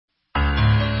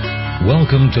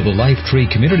Welcome to the Life Tree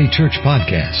Community Church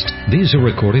podcast. These are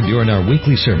recorded during our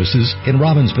weekly services in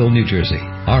Robbinsville, New Jersey.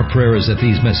 Our prayer is that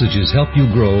these messages help you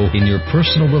grow in your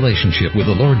personal relationship with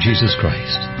the Lord Jesus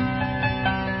Christ.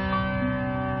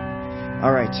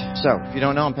 All right. So, if you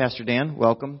don't know, I'm Pastor Dan.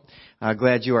 Welcome.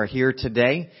 Glad you are here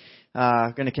today.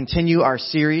 Going to continue our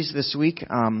series this week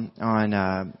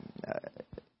on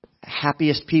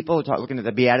happiest people, looking at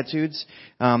the Beatitudes.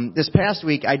 This past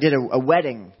week, I did a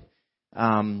wedding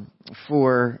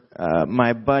for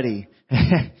my buddy.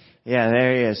 Yeah,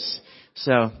 there he is.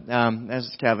 So,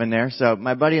 there's Kevin there. So,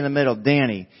 my buddy in the middle,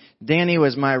 Danny. Danny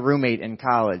was my roommate in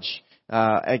college,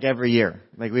 like every year.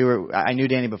 Like I knew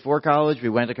Danny before college. We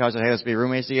went to college and, hey, let's be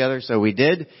roommates together. So we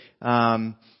did.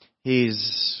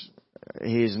 He's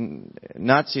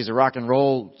nuts. He's a rock and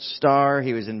roll star.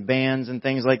 He was in bands and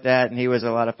things like that, and he was a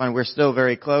lot of fun. We're still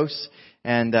very close,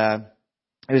 and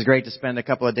it was great to spend a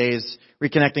couple of days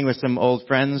reconnecting with some old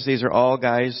friends. These are all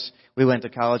guys we went to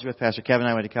college with. Pastor Kevin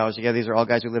and I went to college together. These are all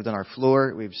guys who lived on our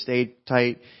floor. We've stayed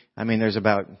tight. I mean, there's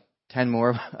about 10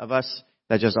 more of us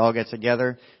that just all get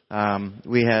together. It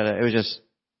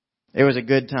was a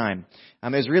good time.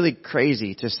 It was really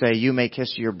crazy to say you may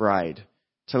kiss your bride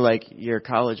to like your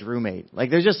college roommate. Like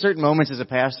there's just certain moments as a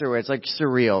pastor where it's like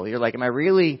surreal. You're like, am I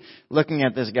really looking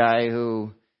at this guy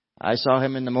who I saw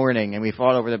him in the morning and we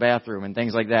fought over the bathroom and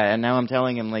things like that, and now I'm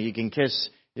telling him like you can kiss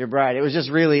your bride. It was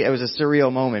just really, it was a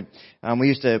surreal moment. We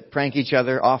used to prank each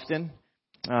other often.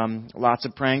 Lots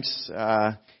of pranks.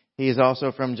 He's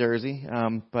also from Jersey,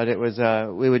 but it was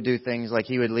we would do things like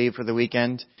he would leave for the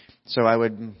weekend. So I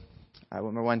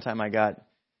remember one time I got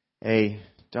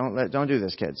don't do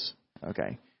this, kids.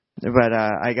 Okay. But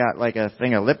I got like a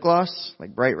thing of lip gloss,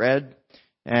 like bright red,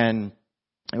 and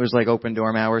it was like open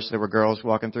dorm hours. So there were girls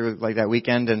walking through like that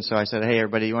weekend, and so I said, hey,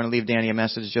 everybody, you want to leave Danny a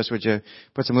message? Just would you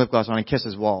put some lip gloss on and kiss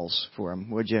his walls for him,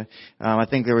 would you? I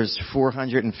think there was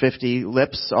 450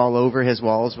 lips all over his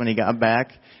walls when he got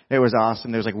back. It was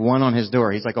awesome. There was like one on his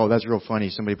door. He's like, oh, that's real funny.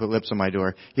 Somebody put lips on my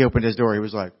door. He opened his door. He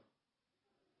was like,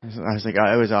 I was like,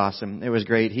 oh, it was awesome. It was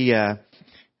great.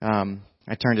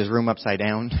 I turned his room upside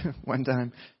down one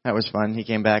time. That was fun. He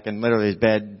came back and literally his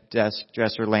bed, desk,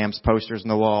 dresser, lamps, posters on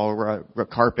the wall,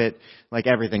 carpet, like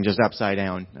everything just upside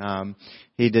down.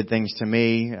 He did things to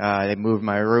me. They moved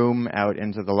my room out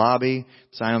into the lobby.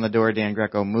 Sign on the door, Dan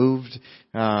Greco moved.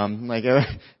 We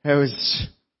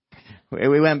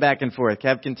went back and forth.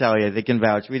 Kev can tell you. They can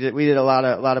vouch. We did a lot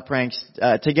of pranks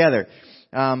together.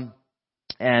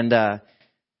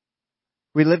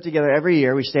 We lived together every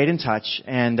year. We stayed in touch,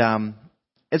 and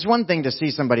it's one thing to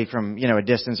see somebody from, a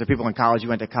distance, or people in college you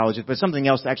went to college with, but something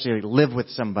else to actually live with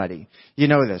somebody. You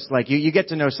know this. Like, you get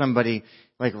to know somebody,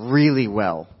 like, really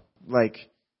well. Like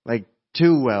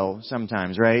too well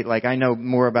sometimes, right? Like, I know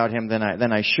more about him than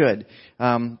I should.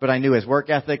 But I knew his work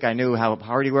ethic. I knew how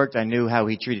hard he worked. I knew how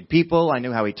he treated people. I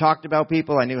knew how he talked about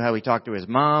people. I knew how he talked to his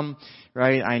mom,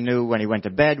 right? I knew when he went to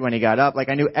bed, when he got up. Like,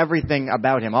 I knew everything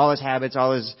about him. All his habits,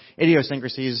 all his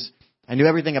idiosyncrasies. I knew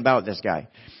everything about this guy.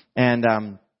 And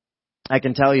I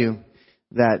can tell you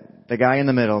that the guy in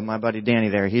the middle, my buddy Danny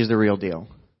there, he's the real deal.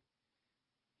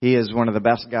 He is one of the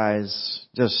best guys.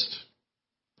 Just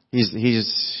he's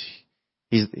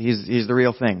the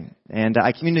real thing. And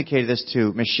I communicated this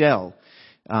to Michelle,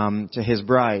 to his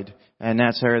bride, and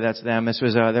that's her, that's them. This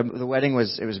was the wedding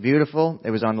was beautiful. It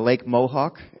was on Lake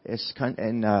Mohawk. It's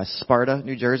in Sparta,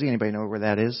 New Jersey. Anybody know where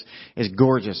that is? It's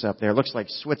gorgeous up there. It looks like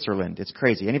Switzerland. It's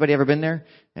crazy. Anybody ever been there?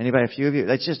 Anybody? A few of you?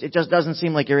 It just doesn't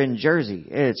seem like you're in Jersey.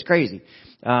 It's crazy.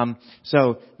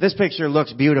 So this picture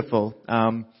looks beautiful.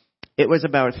 It was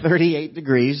about 38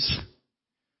 degrees.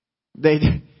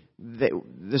 The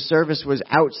service was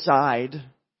outside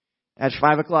at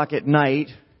 5:00 at night.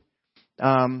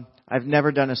 I've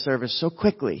never done a service so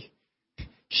quickly.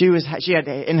 She had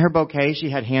in her bouquet, she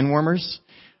had hand warmers.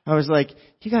 I was like,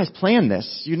 you guys planned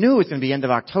this. You knew it was going to be end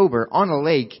of October on a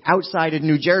lake outside in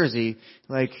New Jersey.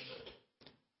 Like,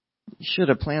 you should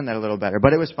have planned that a little better,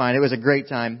 but it was fine. It was a great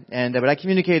time. But I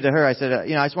communicated to her. I said,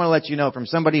 I just want to let you know from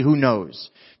somebody who knows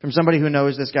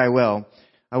this guy well.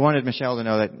 I wanted Michelle to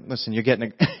know that, listen, you're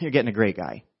getting a great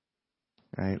guy,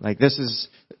 right? Like this is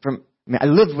I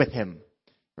lived with him,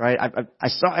 right? I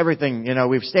saw everything,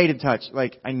 we've stayed in touch.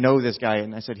 Like I know this guy,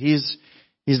 and I said, he's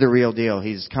the real deal.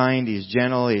 He's kind, he's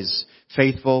gentle, he's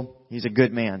faithful, he's a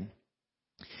good man.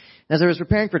 As I was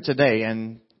preparing for today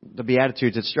and the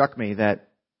Beatitudes, it struck me that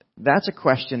that's a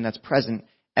question that's present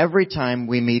every time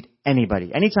we meet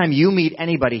anybody. Anytime you meet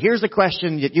anybody, here's the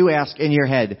question that you ask in your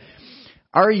head.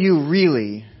 Are you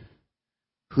really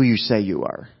who you say you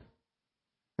are?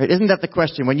 Right? Isn't that the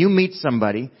question? When you meet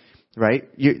somebody, right?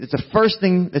 It's the first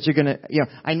thing that you're going to,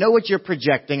 I know what you're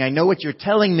projecting. I know what you're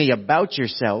telling me about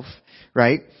yourself,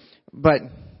 right? But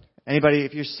anybody,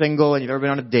 if you're single and you've ever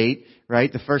been on a date,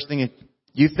 right? The first thing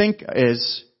you think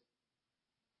is,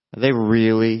 are they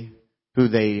really who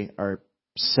they are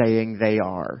saying they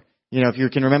are? If you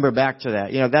can remember back to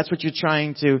that, that's what you're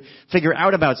trying to figure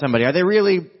out about somebody. Are they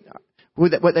really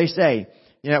what they say?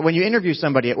 When you interview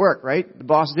somebody at work, right? The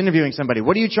boss is interviewing somebody.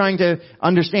 What are you trying to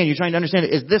understand? You're trying to understand,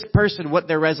 is this person what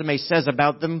their resume says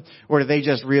about them? Or do they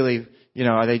just really,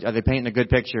 are they painting a good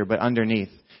picture, but underneath,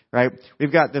 right?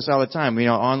 We've got this all the time,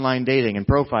 online dating and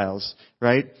profiles,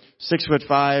 right?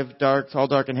 6'5", tall,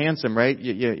 dark, and handsome, right?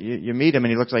 You meet him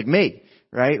and he looks like me,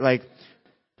 right? Like,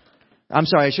 I'm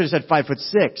sorry, I should have said 5'6".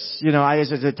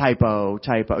 It's a typo.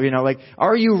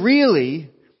 Are you really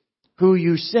who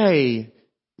you say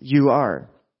you are?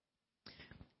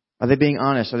 Are they being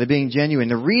honest? Are they being genuine?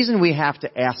 The reason we have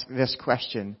to ask this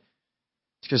question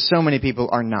is because so many people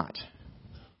are not.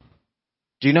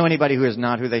 Do you know anybody who is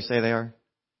not who they say they are?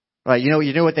 Right?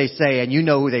 You know what they say, and you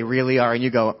know who they really are, and you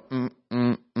go,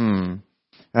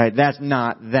 Right? That's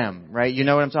not them, right? You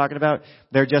know what I'm talking about?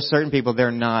 They're just certain people.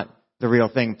 They're not the real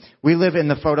thing. We live in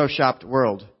the photoshopped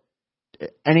world.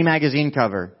 Any magazine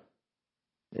cover,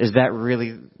 is that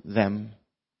really them?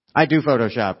 I do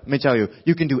Photoshop. Let me tell you,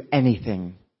 you can do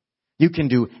anything. You can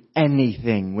do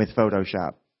anything with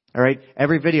Photoshop. All right?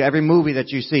 Every video, every movie that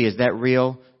you see, is that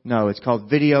real? No, it's called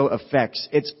video effects.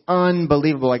 It's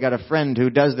unbelievable. I got a friend who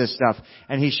does this stuff,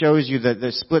 and he shows you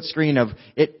the split screen of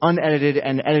it unedited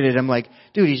and edited. I'm like,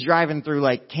 dude, he's driving through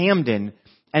like Camden,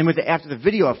 and after the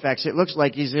video effects, it looks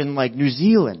like he's in like New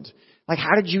Zealand. Like,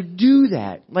 how did you do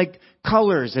that? Like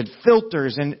colors and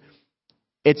filters, and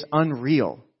it's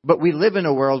unreal. But we live in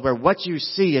a world where what you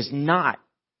see is not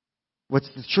what's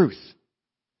the truth.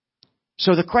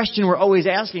 So the question we're always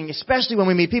asking, especially when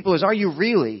we meet people, is, are you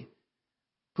really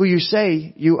who you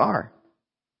say you are?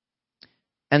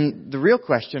 And the real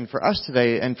question for us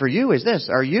today and for you is this: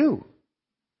 are you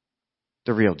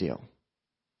the real deal?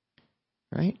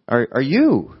 Right? Are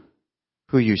you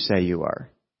who you say you are?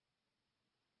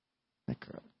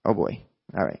 Oh boy.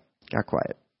 All right. Got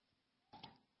quiet.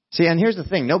 See, and here's the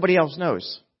thing. Nobody else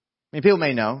knows. I mean, people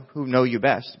may know who know you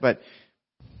best, but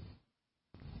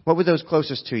what would those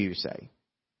closest to you say?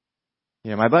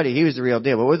 My buddy, he was the real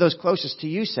deal. What would those closest to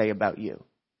you say about you?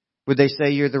 Would they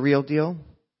say you're the real deal?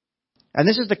 And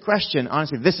this is the question,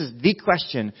 honestly, this is the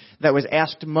question that was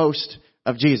asked most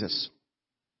of Jesus.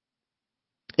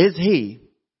 Is he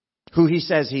who he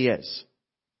says he is?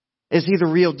 Is he the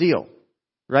real deal?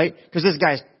 Right? Because this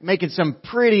guy's making some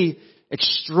pretty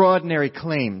extraordinary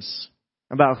claims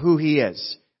about who he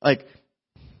is. Like,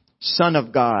 Son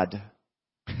of God.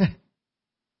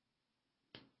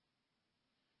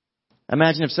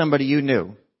 Imagine if somebody you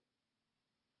knew,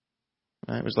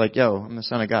 right, was like, yo, I'm the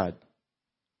Son of God.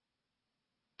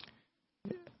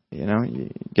 You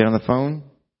get on the phone,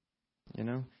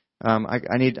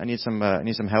 I need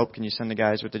some help. Can you send the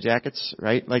guys with the jackets?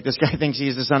 Right? Like, this guy thinks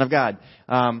he's the Son of God.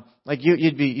 Like,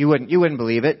 you wouldn't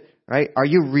believe it, right? Are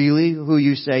you really who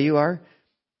you say you are?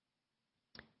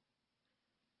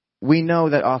 We know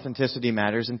that authenticity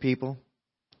matters in people,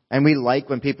 and we like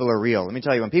when people are real. Let me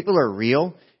tell you, when people are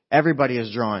real, everybody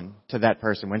is drawn to that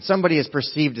person. When somebody is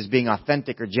perceived as being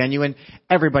authentic or genuine,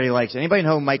 everybody likes it. Anybody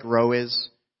know who Mike Rowe is?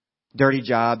 Dirty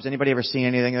Jobs. Anybody ever seen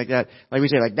anything like that? Like, we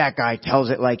say, like, that guy tells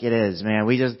it like it is, man.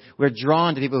 We're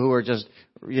drawn to people who are just,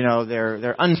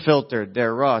 they're unfiltered,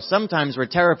 they're raw. Sometimes we're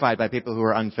terrified by people who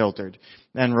are unfiltered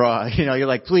and raw. You're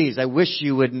like, please, I wish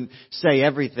you wouldn't say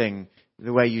everything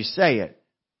the way you say it.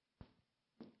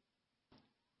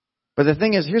 But the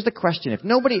thing is, here's the question. If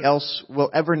nobody else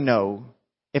will ever know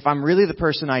if I'm really the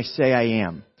person I say I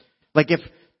am,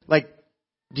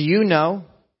 do you know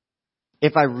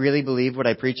if I really believe what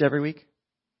I preach every week?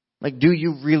 Like, do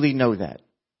you really know that?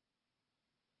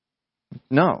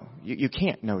 No, you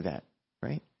can't know that,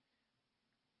 right?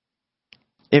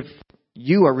 If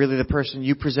you are really the person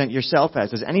you present yourself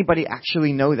as, does anybody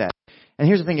actually know that? And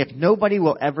here's the thing, if nobody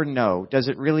will ever know, does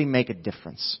it really make a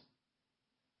difference?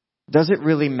 Does it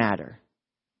really matter?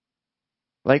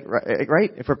 Like,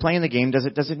 right? If we're playing the game, does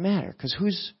it matter? Because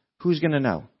who's going to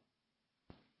know?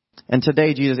 And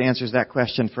today, Jesus answers that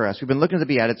question for us. We've been looking at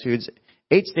the Beatitudes,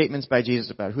 8 statements by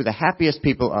Jesus about who the happiest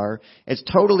people are. It's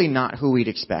totally not who we'd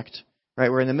expect,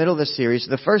 right? We're in the middle of this series.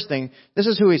 So the first thing, this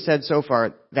is who he said so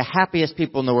far, the happiest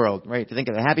people in the world, right? To think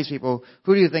of the happiest people,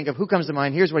 who do you think of? Who comes to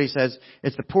mind? Here's what he says.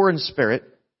 It's the poor in spirit,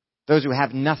 those who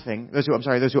have nothing, those who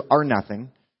are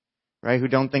nothing, right? Who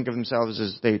don't think of themselves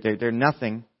as they're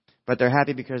nothing, but they're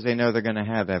happy because they know they're going to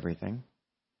have everything.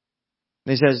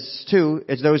 And he says, 2,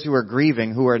 it's those who are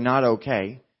grieving, who are not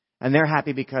okay. And they're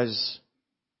happy because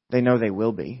they know they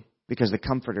will be, because the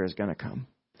Comforter is going to come.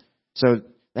 So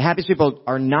the happiest people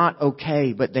are not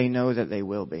okay, but they know that they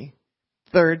will be.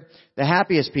 3rd, the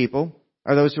happiest people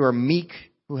are those who are meek,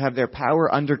 who have their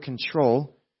power under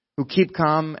control, who keep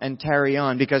calm and tarry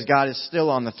on because God is still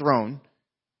on the throne.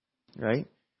 Right?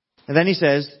 And then he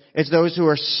says, it's those who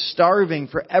are starving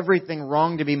for everything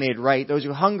wrong to be made right, those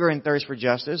who hunger and thirst for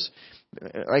justice.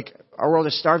 Like, our world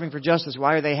is starving for justice.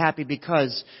 Why are they happy?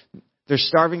 Because they're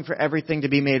starving for everything to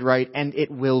be made right, and it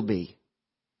will be.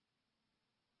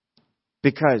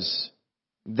 Because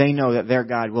they know that their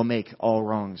God will make all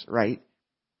wrongs right.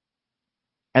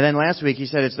 And then last week he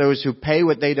said it's those who pay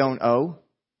what they don't owe,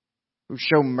 who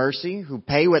show mercy, who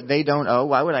pay what they don't owe.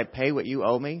 Why would I pay what you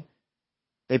owe me?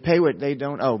 They pay what they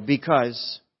don't owe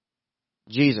because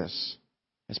Jesus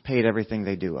has paid everything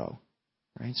they do owe.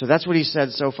 Right? So that's what he said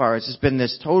so far. It's just been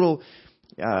this total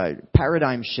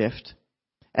paradigm shift.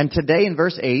 And today in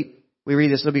verse 8, we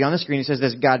read this, it'll be on the screen. He says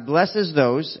this, God blesses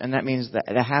those, and that means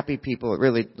the happy people.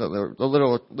 Really, the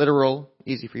literal,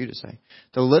 easy for you to say.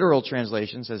 The literal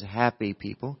translation says happy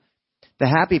people. The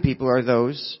happy people are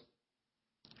those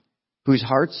whose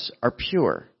hearts are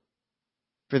pure,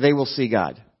 for they will see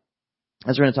God.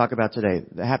 That's what we're going to talk about today.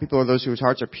 The happy people are those whose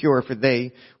hearts are pure, for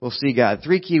they will see God.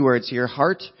 3 key words here,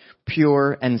 heart,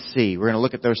 pure, and see. We're going to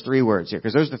look at those 3 words here,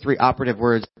 because those are the 3 operative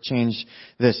words that change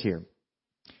this here.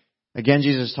 Again,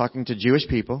 Jesus is talking to Jewish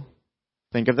people.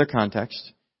 Think of their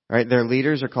context. Right? Their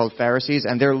leaders are called Pharisees,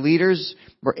 and their leaders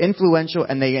were influential,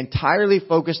 and they entirely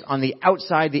focused on the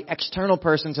outside, the external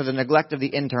person, to the neglect of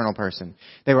the internal person.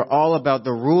 They were all about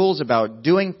the rules, about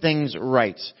doing things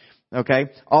right. Okay?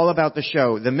 All about the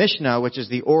show. The Mishnah, which is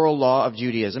the oral law of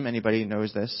Judaism. Anybody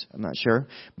knows this? I'm not sure.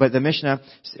 But the Mishnah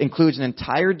includes an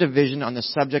entire division on the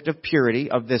subject of purity,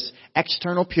 of this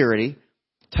external purity,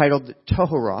 titled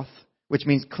Tohoroth, which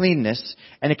means cleanness.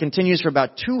 And it continues for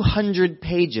about 200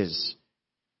 pages.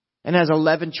 And has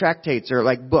 11 tractates, or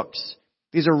like books.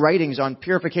 These are writings on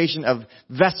purification of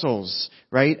vessels,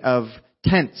 right? Of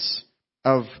tents,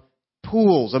 of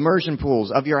pools, immersion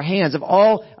pools, of your hands,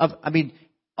 all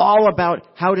about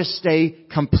how to stay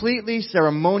completely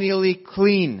ceremonially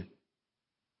clean.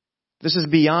 This is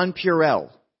beyond Purell.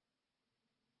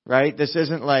 Right? This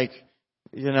isn't like,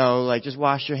 just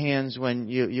wash your hands when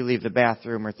you leave the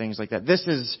bathroom or things like that. This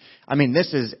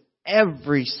is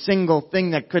every single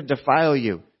thing that could defile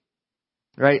you.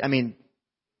 Right?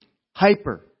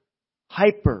 Hyper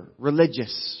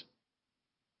religious.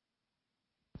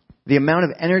 The amount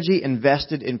of energy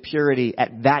invested in purity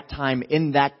at that time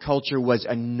in that culture was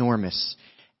enormous.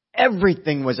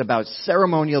 Everything was about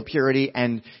ceremonial purity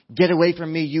and get away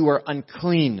from me, you are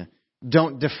unclean.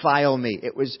 Don't defile me.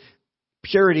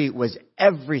 Purity was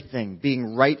everything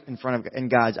being right in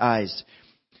God's eyes.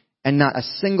 And not a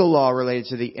single law related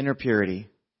to the inner purity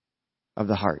of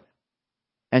the heart.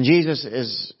 And Jesus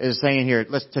is saying here,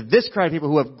 listen, to this crowd of people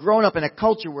who have grown up in a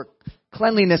culture where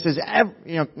cleanliness is,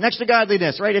 next to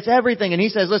godliness, right? It's everything. And he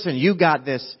says, listen, you got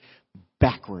this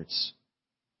backwards.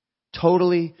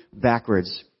 Totally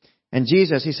backwards. And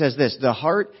Jesus, he says this, the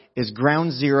heart is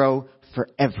ground zero for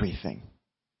everything.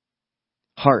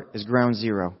 Heart is ground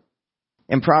zero.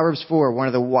 In Proverbs 4, one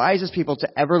of the wisest people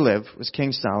to ever live was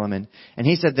King Solomon. And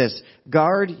he said this,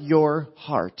 guard your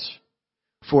heart,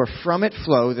 for from it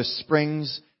flow the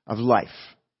springs of life.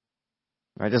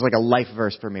 Right? There's like a life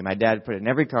verse for me. My dad put it in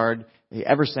every card he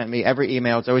ever sent me, every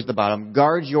email. It's always the bottom.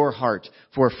 Guard your heart,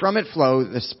 for from it flow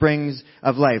the springs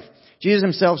of life. Jesus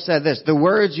himself said this, the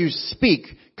words you speak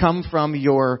come from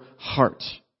your heart.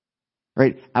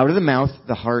 Right? Out of the mouth,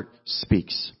 the heart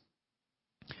speaks.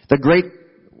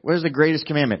 What is the greatest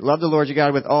commandment? Love the Lord your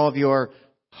God with all of your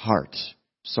heart,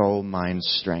 soul, mind,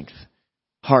 strength.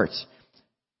 Heart.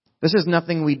 This is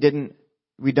nothing we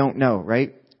don't know,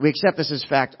 right? We accept this as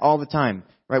fact all the time,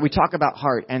 right? We talk about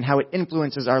heart and how it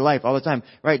influences our life all the time,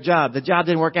 right? The job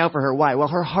didn't work out for her. Why? Well,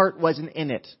 her heart wasn't in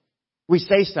it. We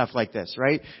say stuff like this,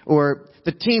 right? Or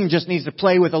the team just needs to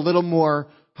play with a little more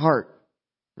heart,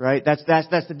 right? That's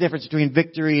the difference between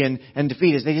victory and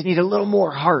defeat, is they just need a little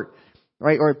more heart.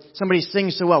 Right? Or somebody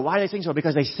sings so well. Why do they sing so well?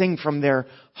 Because they sing from their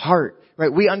heart.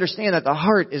 Right? We understand that the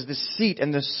heart is the seat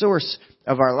and the source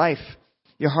of our life.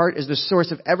 Your heart is the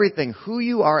source of everything. Who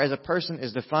you are as a person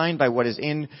is defined by what is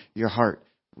in your heart.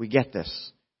 We get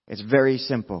this. It's very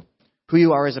simple. Who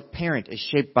you are as a parent is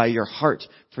shaped by your heart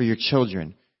for your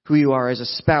children. Who you are as a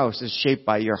spouse is shaped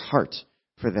by your heart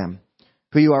for them.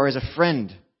 Who you are as a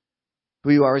friend, who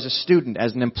you are as a student,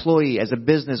 as an employee, as a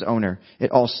business owner.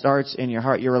 It all starts in your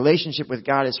heart. Your relationship with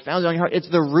God is founded on your heart. It's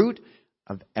the root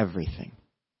of everything.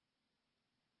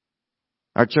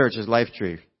 Our church is Life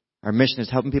Tree. Our mission is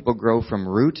helping people grow from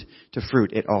root to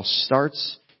fruit. It all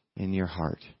starts in your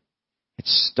heart. It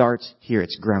starts here.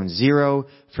 It's ground zero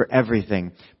for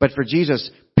everything. But for Jesus,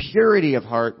 purity of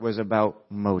heart was about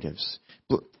motives.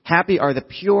 Happy are the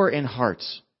pure in heart.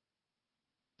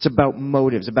 It's about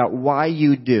motives, about why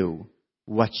you do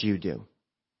what you do.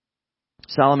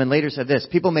 Solomon later said this,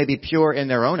 people may be pure in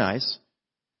their own eyes,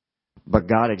 but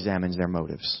God examines their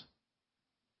motives.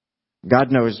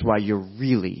 God knows why you're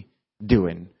really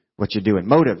doing what you're doing.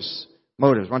 Motives.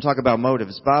 Motives. I want to talk about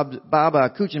motives. Bob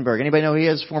Kuchenberg. Anybody know who he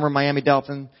is? Former Miami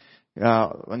Dolphin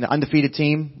on the undefeated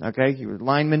team. Okay, he was a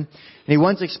lineman. And he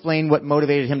once explained what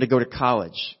motivated him to go to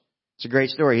college. It's a great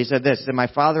story. He said this. He said, my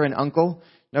father and uncle,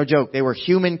 no joke, they were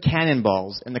human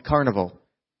cannonballs in the carnival.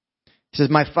 He says,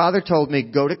 my father told me,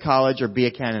 go to college or be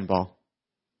a cannonball.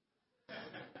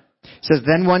 He says,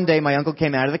 then one day my uncle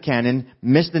came out of the cannon,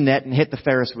 missed the net, and hit the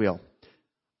Ferris wheel.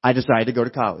 I decided to go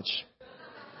to college.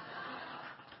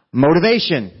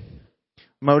 Motivation.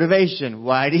 Motivation.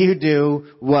 Why do you do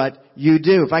what you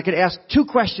do? If I could ask 2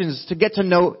 questions to get to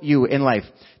know you in life.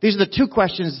 These are the 2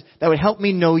 questions that would help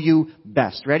me know you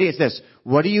best. Ready? It's this.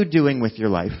 What are you doing with your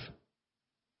life?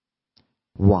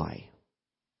 Why?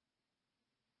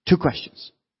 2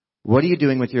 questions. What are you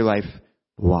doing with your life?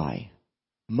 Why?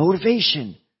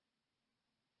 Motivation.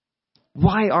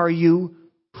 Why are you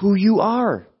who you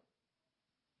are?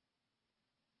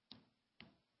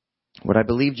 What I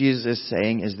believe Jesus is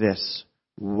saying is this.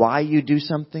 Why you do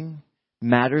something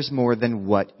matters more than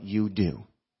what you do.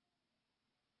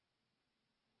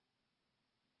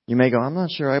 You may go, I'm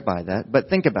not sure I buy that, but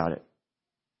think about it.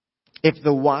 If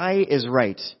the why is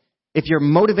right, if your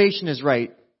motivation is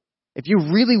right, if you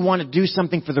really want to do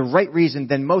something for the right reason,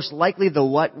 then most likely the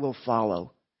what will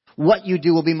follow. What you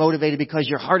do will be motivated because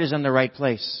your heart is in the right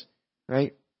place,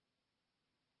 right?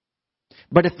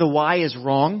 But if the why is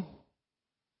wrong,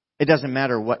 it doesn't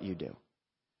matter what you do.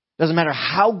 It doesn't matter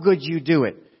how good you do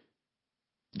it.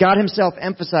 God himself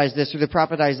emphasized this through the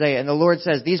prophet Isaiah. And the Lord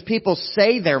says, these people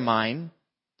say they're mine.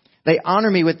 They honor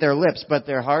me with their lips, but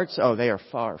their hearts, they are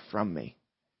far from me.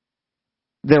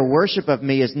 Their worship of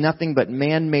me is nothing but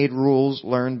man-made rules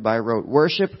learned by rote.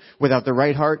 Worship without the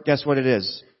right heart, guess what it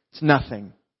is? It's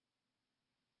nothing.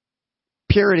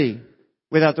 Purity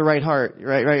without the right heart,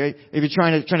 right? If you're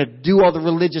trying to do all the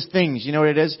religious things, you know what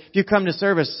it is? If you come to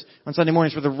service on Sunday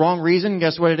mornings for the wrong reason,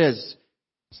 guess what it is?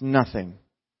 It's nothing.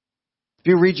 If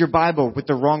you read your Bible with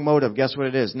the wrong motive, guess what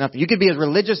it is? Nothing. You could be as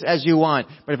religious as you want,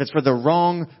 but if it's for the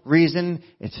wrong reason,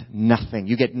 it's nothing.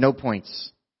 You get no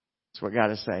points. That's what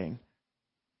God is saying.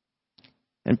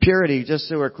 And purity, just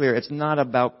so we're clear, it's not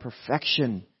about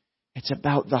perfection. It's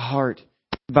about the heart,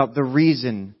 about the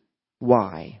reason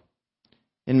why.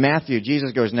 In Matthew,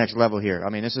 Jesus goes next level here.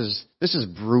 I mean, this is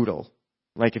brutal.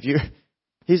 Like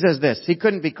he says this. He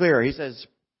couldn't be clearer. He says,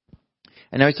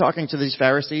 and now he's talking to these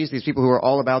Pharisees, these people who are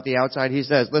all about the outside. He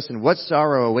says, listen, what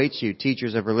sorrow awaits you,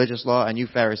 teachers of religious law, and you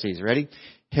Pharisees. Ready?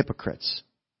 Hypocrites.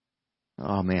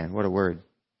 Oh man, what a word.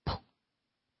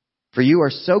 For you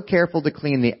are so careful to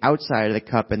clean the outside of the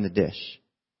cup and the dish,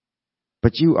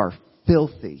 but you are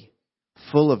filthy,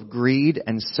 full of greed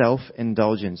and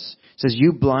self-indulgence. It says,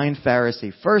 you blind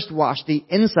Pharisee, first wash the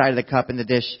inside of the cup and the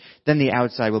dish, then the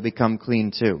outside will become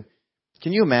clean too.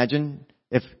 Can you imagine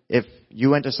if you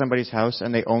went to somebody's house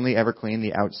and they only ever clean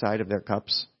the outside of their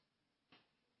cups?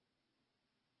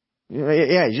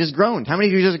 Yeah, you just groaned. How many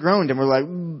of you just groaned and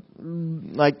were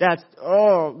like that's,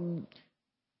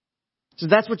 So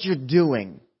that's what you're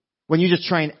doing when you just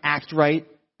try and act right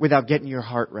without getting your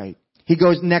heart right. He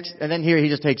goes next, and then here he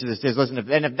just takes it. Says, listen,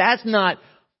 if that's not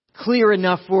clear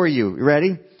enough for you,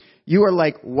 ready? You are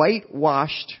like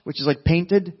whitewashed, which is like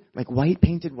painted, like white,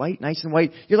 painted white, nice and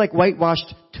white. You're like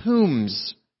whitewashed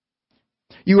tombs.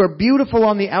 You are beautiful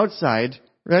on the outside,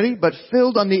 ready? But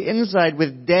filled on the inside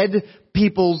with dead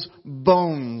people's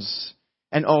bones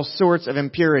and all sorts of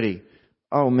impurity.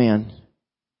 Oh man.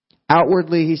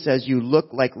 Outwardly, he says, you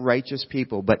look like righteous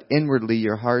people, but inwardly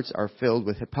your hearts are filled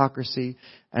with hypocrisy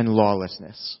and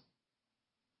lawlessness.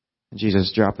 And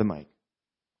Jesus dropped the mic.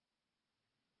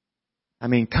 I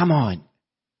mean, come on.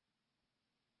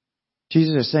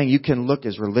 Jesus is saying you can look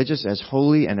as religious, as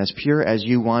holy, and as pure as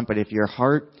you want, but if your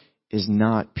heart is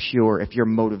not pure, if your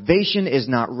motivation is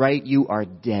not right, you are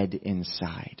dead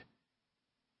inside.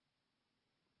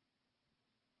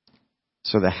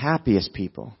 So the happiest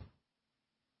people,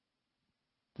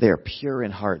 they are pure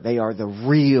in heart. They are the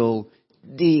real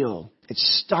deal. It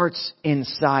starts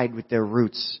inside with their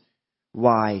roots.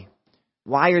 Why?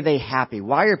 Why are they happy?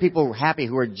 Why are people happy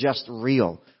who are just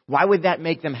real? Why would that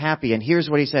make them happy? And here's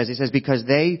what he says. He says, because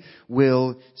they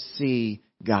will see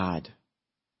God.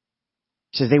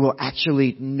 He says they will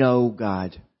actually know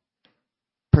God.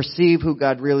 Perceive who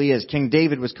God really is. King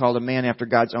David was called a man after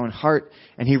God's own heart,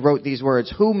 and he wrote these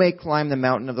words, "Who may climb the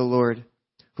mountain of the Lord?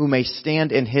 Who may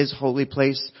stand in his holy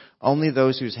place? Only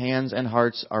those whose hands and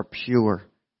hearts are pure."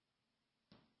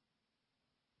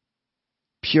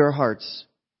 Pure hearts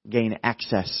gain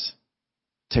access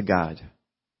to God.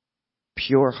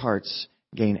 Pure hearts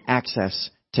gain access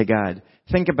to God.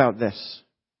 Think about this.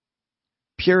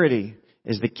 Purity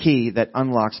is the key that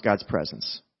unlocks God's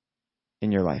presence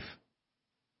in your life.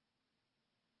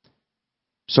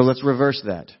 So let's reverse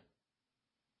that.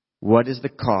 What is the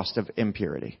cost of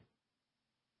impurity?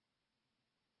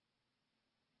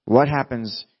 What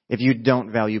happens if you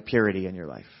don't value purity in your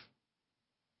life?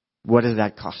 What is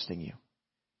that costing you?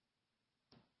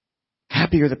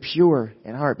 Happy are the pure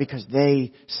in heart because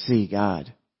they see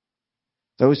God.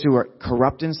 Those who are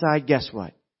corrupt inside, guess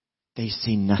what? They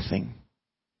see nothing.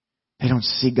 They don't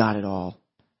see God at all.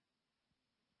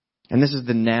 And this is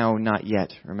the now, not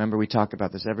yet. Remember, we talk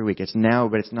about this every week. It's now,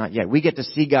 but it's not yet. We get to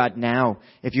see God now.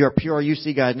 If you are pure, you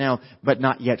see God now, but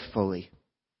not yet fully.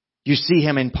 You see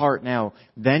Him in part now.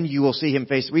 Then you will see Him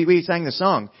face. We sang the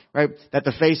song, right? That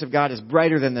the face of God is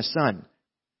brighter than the sun.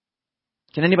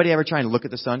 Can anybody ever try and look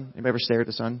at the sun? Anybody ever stare at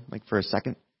the sun, like for a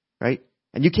second, right?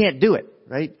 And you can't do it,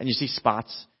 right? And you see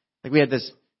spots. Like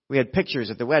we had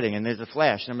pictures at the wedding, and there's a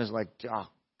flash, and I'm just like, oh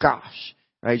gosh,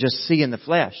 right? Just seeing the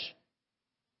flash.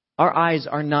 Our eyes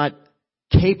are not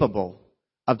capable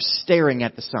of staring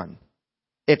at the sun.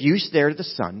 If you stared at the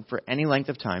sun for any length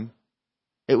of time,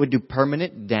 it would do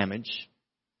permanent damage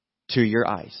to your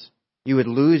eyes. You would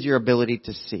lose your ability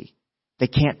to see. They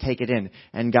can't take it in.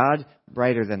 And God,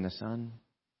 brighter than the sun.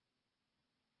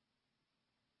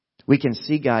 We can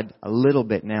see God a little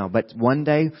bit now, but one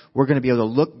day we're going to be able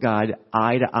to look God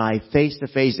eye to eye, face to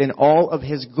face in all of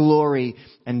His glory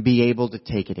and be able to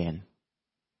take it in.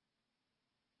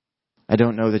 I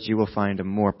don't know that you will find a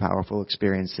more powerful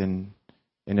experience in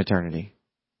eternity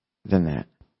than that.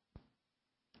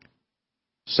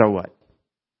 So what?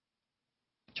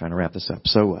 I'm trying to wrap this up.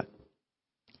 So what?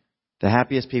 The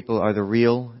happiest people are the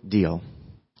real deal.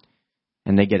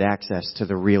 And they get access to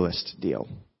the realest deal.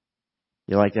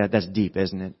 You like that? That's deep,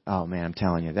 isn't it? Oh man, I'm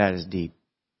telling you, that is deep.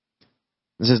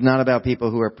 This is not about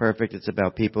people who are perfect. It's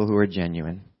about people who are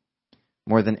genuine.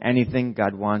 More than anything,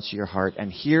 God wants your heart.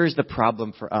 And here's the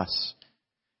problem for us.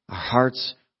 Our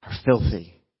hearts are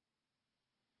filthy.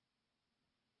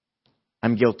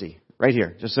 I'm guilty. Right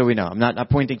here, just so we know. I'm not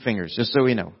pointing fingers, just so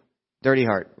we know. Dirty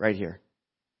heart, right here.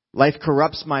 Life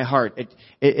corrupts my heart.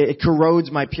 It corrodes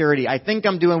my purity. I think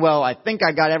I'm doing well. I think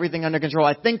I got everything under control.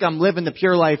 I think I'm living the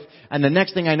pure life. And the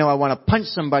next thing I know, I want to punch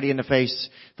somebody in the face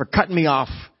for cutting me off.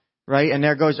 Right? And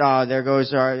there goes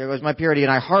my purity.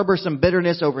 And I harbor some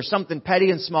bitterness over something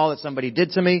petty and small that somebody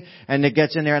did to me. And it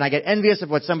gets in there and I get envious of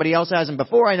what somebody else has. And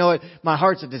before I know it, my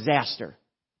heart's a disaster.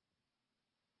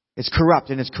 It's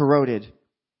corrupt and it's corroded.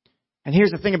 And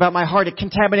here's the thing about my heart. It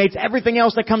contaminates everything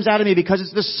else that comes out of me because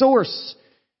it's the source.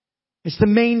 It's the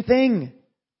main thing.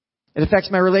 It affects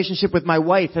my relationship with my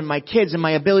wife and my kids and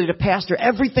my ability to pastor.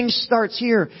 Everything starts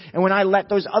here. And when I let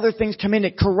those other things come in,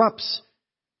 it corrupts.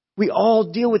 We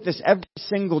all deal with this every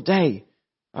single day.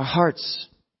 Our hearts.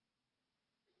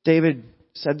 David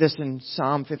said this in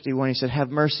Psalm 51. He said, "Have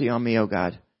mercy on me, O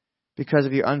God, because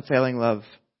of your unfailing love.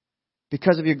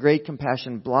 Because of your great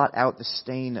compassion, blot out the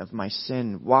stain of my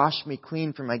sin. Wash me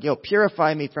clean from my guilt.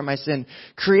 Purify me from my sin.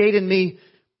 Create in me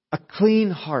a clean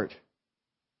heart,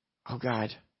 oh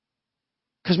God."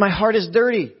 Because my heart is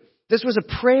dirty. This was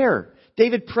a prayer.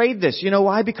 David prayed this. You know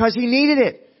why? Because he needed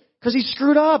it. Because he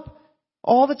screwed up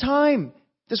all the time.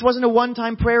 This wasn't a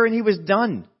one-time prayer and he was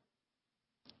done.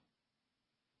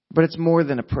 But it's more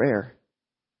than a prayer.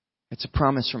 It's a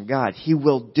promise from God. He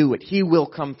will do it. He will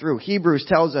come through. Hebrews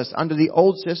tells us under the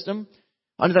old system,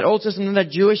 under that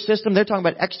Jewish system, they're talking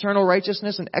about external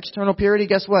righteousness and external purity.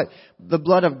 Guess what? The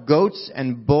blood of goats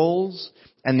and bulls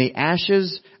and the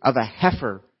ashes of a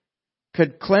heifer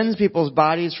could cleanse people's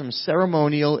bodies from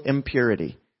ceremonial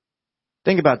impurity.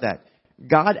 Think about that.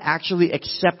 God actually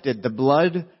accepted the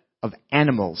blood of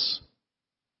animals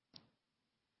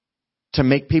to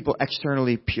make people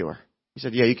externally pure. He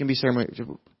said, yeah, you can be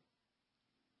ceremonial.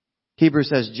 Hebrews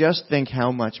says, just think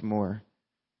how much more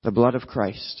the blood of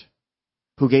Christ,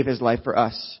 who gave His life for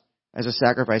us as a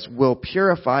sacrifice, will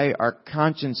purify our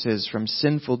consciences from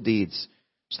sinful deeds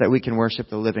so that we can worship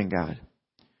the living God.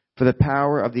 For the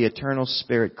power of the eternal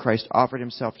Spirit, Christ offered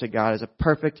Himself to God as a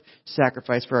perfect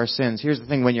sacrifice for our sins. Here's the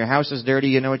thing. When your house is dirty,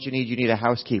 you know what you need? You need a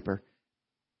housekeeper.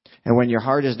 And when your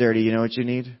heart is dirty, you know what you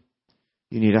need?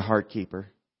 You need a heart keeper.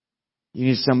 You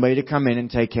need somebody to come in and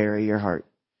take care of your heart.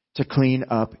 to clean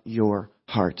up your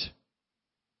heart.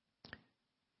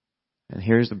 And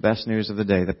here's the best news of the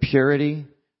day. The purity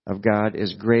of God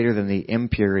is greater than the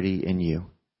impurity in you.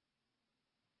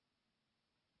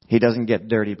 He doesn't get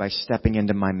dirty by stepping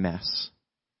into my mess.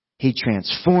 He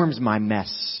transforms my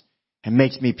mess and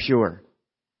makes me pure.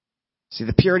 See,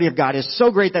 the purity of God is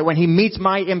so great that when He meets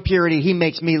my impurity, He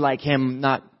makes me like Him,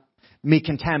 not me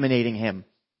contaminating Him.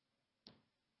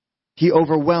 He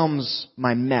overwhelms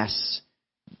my mess.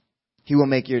 He will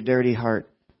make your dirty heart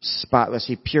spotless.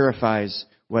 He purifies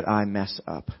what I mess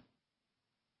up.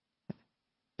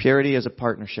 Purity is a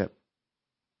partnership.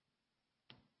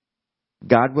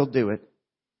 God will do it,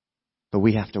 but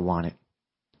we have to want it.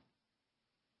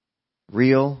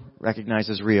 Real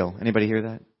recognizes real. Anybody hear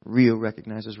that? Real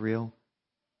recognizes real.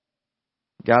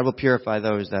 God will purify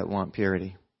those that want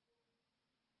purity.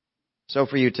 So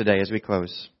for you today, as we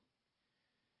close,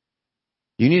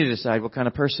 you need to decide what kind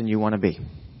of person you want to be.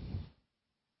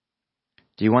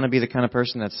 Do you want to be the kind of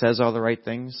person that says all the right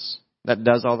things, that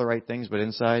does all the right things, but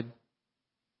inside,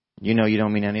 you know you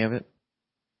don't mean any of it?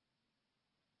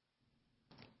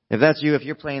 If that's you, if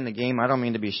you're playing the game, I don't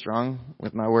mean to be strong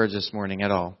with my words this morning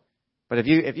at all. But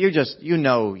if you're just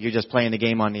playing the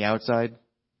game on the outside,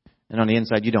 and on the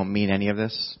inside you don't mean any of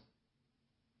this,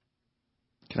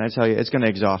 can I tell you, it's going to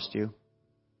exhaust you.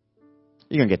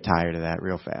 You're going to get tired of that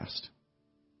real fast.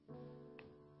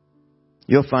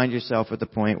 You'll find yourself at the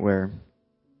point where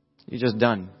you're just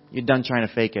done. You're done trying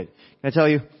to fake it. Can I tell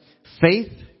you,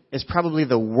 faith is probably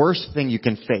the worst thing you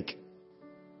can fake.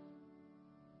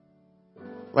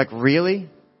 Like, really?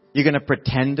 You're going to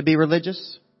pretend to be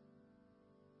religious?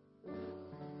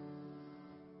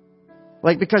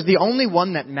 Like, because the only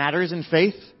one that matters in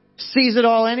faith sees it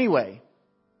all anyway.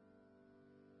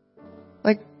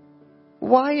 Like,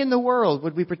 why in the world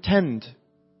would we pretend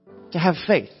to have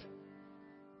faith?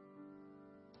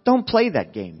 Don't play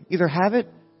that game. Either have it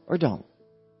or don't.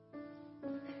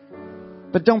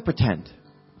 But don't pretend.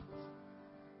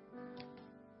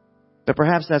 But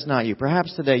perhaps that's not you.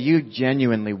 Perhaps today you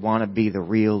genuinely want to be the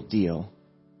real deal.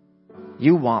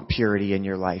 You want purity in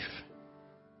your life.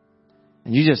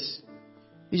 And you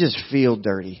just feel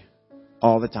dirty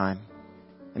all the time.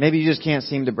 And maybe you just can't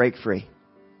seem to break free.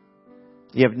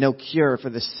 You have no cure for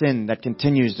the sin that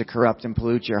continues to corrupt and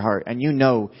pollute your heart. And you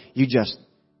know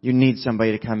you need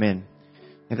somebody to come in.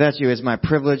 If that's you, it's my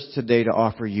privilege today to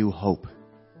offer you hope.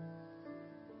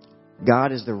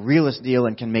 God is the realest deal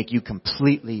and can make you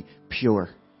completely pure.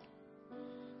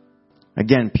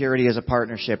 Again, purity is a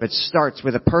partnership. It starts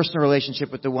with a personal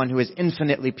relationship with the one who is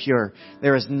infinitely pure.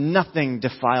 There is nothing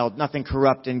defiled, nothing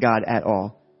corrupt in God at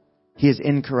all. He is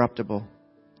incorruptible.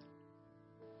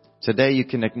 Today you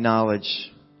can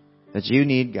acknowledge that you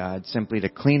need God simply to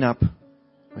clean up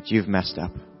what you've messed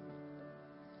up.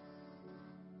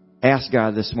 Ask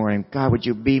God this morning, God, would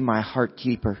you be my heart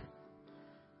keeper?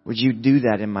 Would you do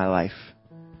that in my life?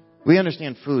 We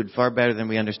understand food far better than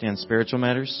we understand spiritual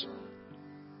matters.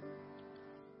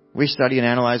 We study and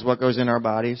analyze what goes in our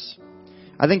bodies.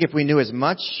 I think if we knew as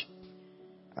much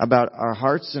about our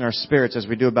hearts and our spirits as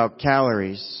we do about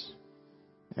calories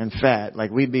and fat, like,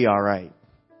 we'd be all right.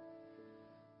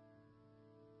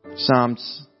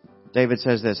 Psalms, David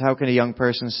says this, how can a young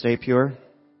person stay pure?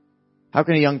 How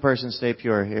can a young person stay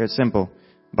pure? Here, it's simple.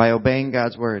 By obeying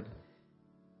God's word.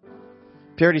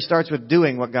 Purity starts with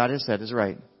doing what God has said is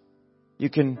right.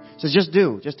 So just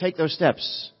do. Just take those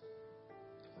steps.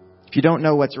 If you don't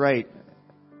know what's right,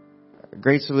 a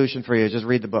great solution for you is just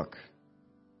read the book.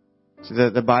 See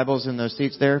the Bible's in those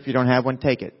seats there. If you don't have one,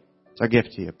 take it. It's our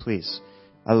gift to you, please.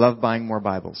 I love buying more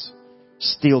Bibles.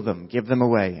 Steal them. Give them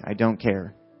away. I don't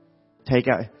care. Take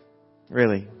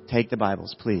the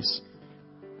Bibles, please.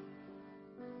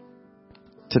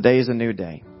 Today is a new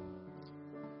day.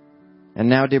 And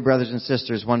now, dear brothers and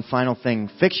sisters, one final thing.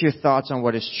 Fix your thoughts on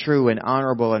what is true and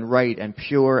honorable and right and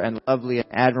pure and lovely and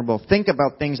admirable. Think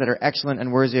about things that are excellent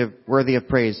and worthy of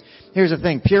praise. Here's the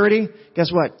thing. Purity,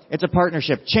 guess what? It's a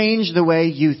partnership. Change the way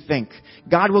you think.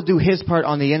 God will do His part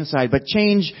on the inside, but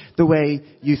change the way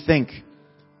you think.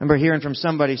 Remember hearing from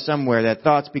somebody somewhere that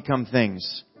thoughts become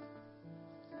things.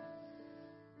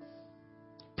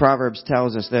 Proverbs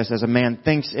tells us this, as a man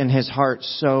thinks in his heart,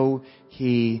 so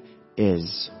he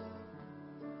is.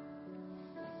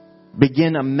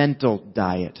 Begin a mental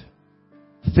diet.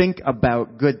 Think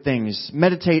about good things.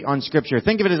 Meditate on Scripture.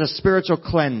 Think of it as a spiritual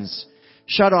cleanse.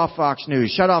 Shut off Fox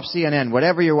News. Shut off CNN.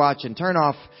 Whatever you're watching. Turn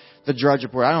off the Drudge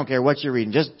Report. I don't care what you're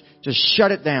reading. Just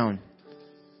shut it down.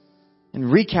 And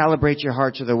recalibrate your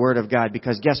heart to the Word of God,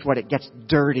 because guess what? It gets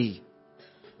dirty.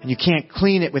 And you can't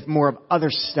clean it with more of other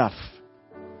stuff.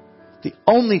 The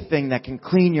only thing that can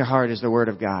clean your heart is the Word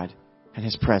of God and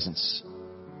His presence.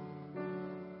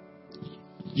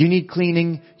 You need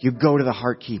cleaning, you go to the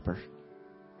heart keeper.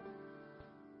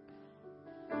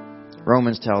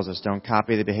 Romans tells us, don't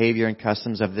copy the behavior and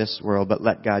customs of this world, but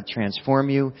let God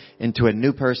transform you into a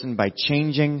new person by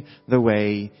changing the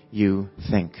way you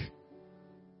think.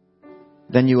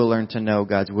 Then you will learn to know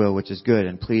God's will, which is good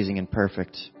and pleasing and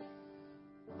perfect.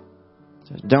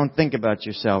 So don't think about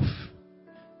yourself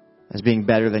as being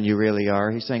better than you really are.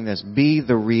 He's saying this, be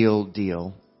the real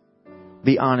deal.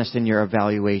 Be honest in your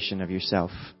evaluation of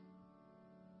yourself.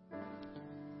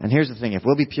 And here's the thing, if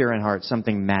we'll be pure in heart,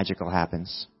 something magical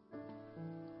happens.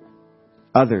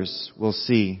 Others will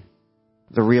see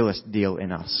the realest deal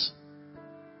in us.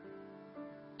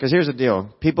 Because here's the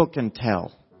deal. People can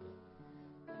tell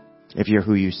if you're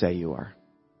who you say you are.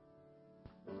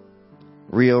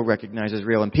 Real recognizes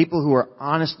real. And people who are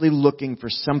honestly looking for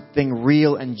something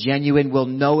real and genuine will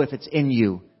know if it's in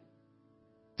you.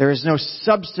 There is no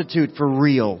substitute for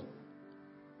real.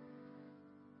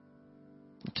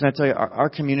 Can I tell you, our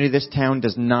community, this town,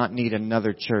 does not need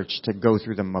another church to go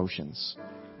through the motions.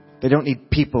 They don't need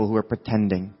people who are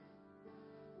pretending.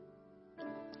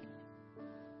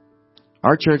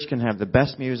 Our church can have the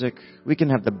best music. We can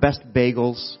have the best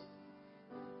bagels.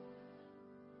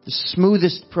 The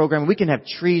smoothest program. We can have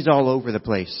trees all over the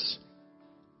place.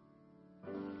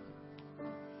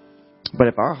 But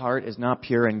if our heart is not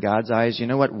pure in God's eyes, you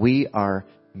know what? We are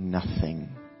nothing.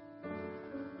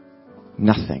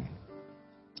 Nothing.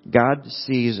 God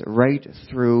sees right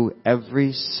through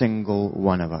every single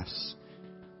one of us.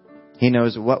 He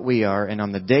knows what we are, and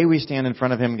on the day we stand in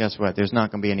front of Him, guess what? There's not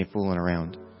going to be any fooling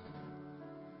around.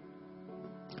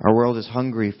 Our world is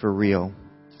hungry for real.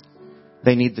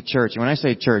 They need the church. And when I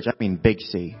say church, I mean Big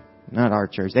C, not our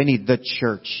church. They need the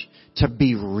church to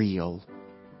be real.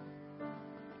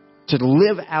 To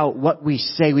live out what we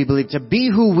say we believe. To be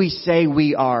who we say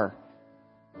we are.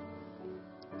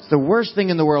 It's the worst thing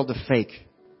in the world to fake.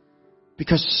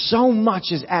 Because so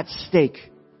much is at stake.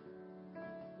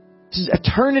 This is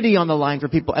eternity on the line for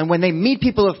people. And when they meet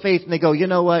people of faith and they go, you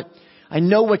know what? I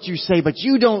know what you say, but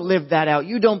you don't live that out.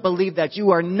 You don't believe that.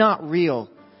 You are not real.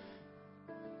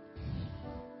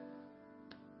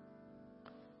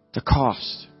 The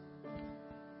cost.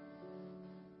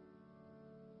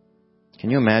 Can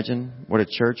you imagine what a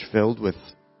church filled with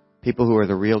people who are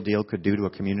the real deal could do to a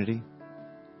community?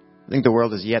 I think the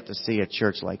world has yet to see a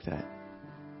church like that.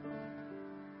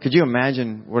 Could you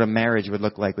imagine what a marriage would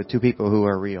look like with two people who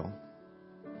are real?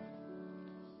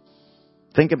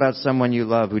 Think about someone you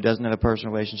love who doesn't have a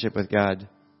personal relationship with God.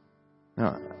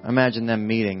 Now, imagine them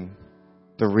meeting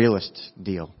the realest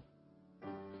deal.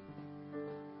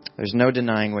 There's no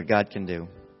denying what God can do.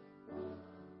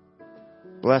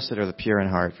 Blessed are the pure in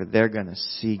heart, for they're going to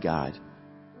see God.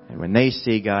 And when they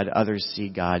see God, others see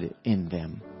God in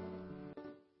them.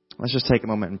 Let's just take a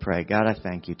moment and pray. God, I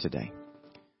thank you today.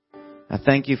 I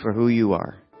thank you for who you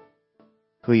are,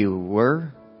 who you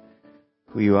were,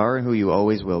 who you are, and who you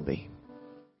always will be.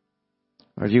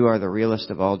 Lord, you are the realest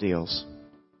of all deals.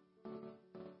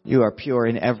 You are pure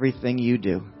in everything you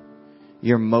do.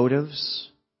 Your motives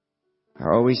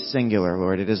are always singular,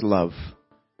 Lord. It is love.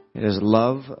 It is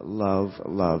love, love,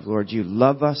 love. Lord, you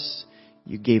love us.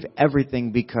 You gave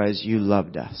everything because you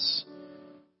loved us.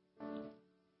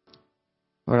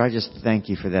 Lord, I just thank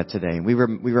you for that today. We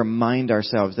remind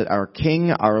ourselves that our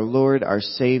King, our Lord, our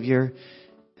Savior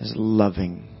is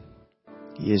loving.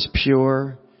 He is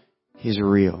pure. He is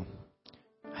real.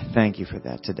 I thank you for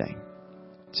that today.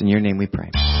 It's in your name we pray.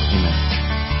 Amen.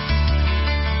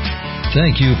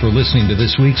 Thank you for listening to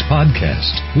this week's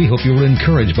podcast. We hope you were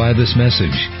encouraged by this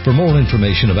message. For more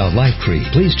information about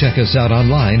LifeTree, please check us out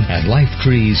online at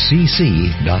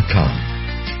lifetreecc.com.